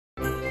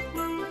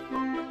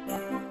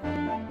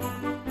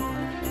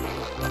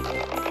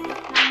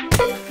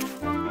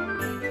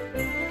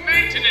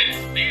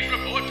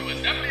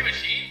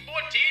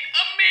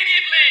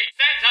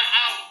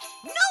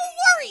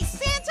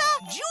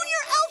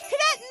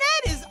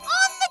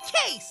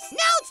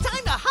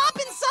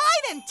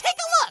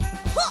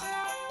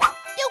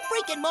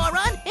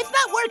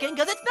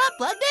not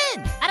plugged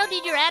in. I don't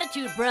need your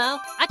attitude, bro.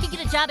 I can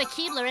get a job at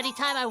Keebler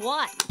anytime I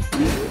want.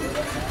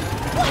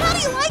 Well, how do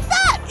you like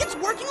that? It's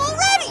working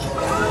already.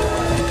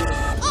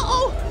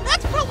 Uh-oh,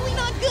 that's probably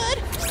not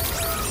good.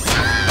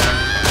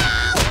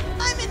 Ah!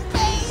 I'm in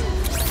pain.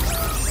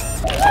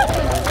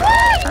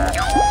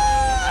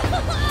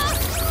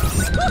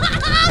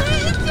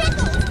 It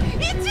tickles!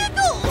 It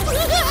tickles!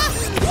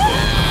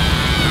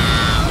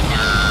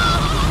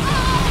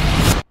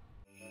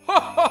 Ho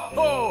ho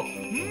ho!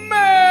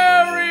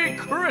 Merry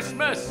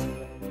Christmas!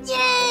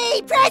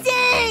 Yay,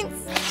 presents!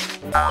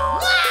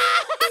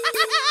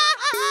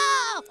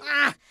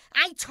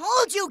 I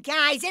told you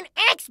guys, an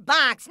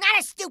Xbox, not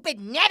a stupid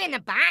net in the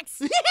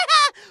box.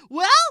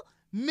 Well,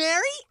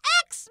 Merry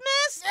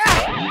Xmas!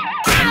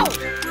 Ow!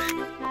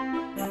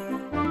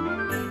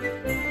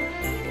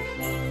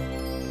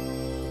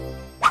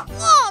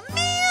 Aw,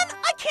 man!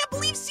 I can't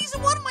believe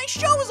season 1 of my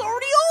show is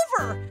already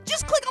over!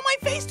 Just click on my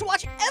face to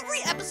watch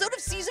every episode of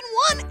season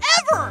 1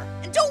 ever!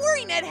 And don't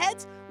worry,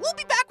 Nedheads, we'll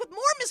be back with more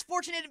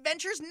Misfortunate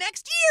adventures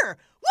next year!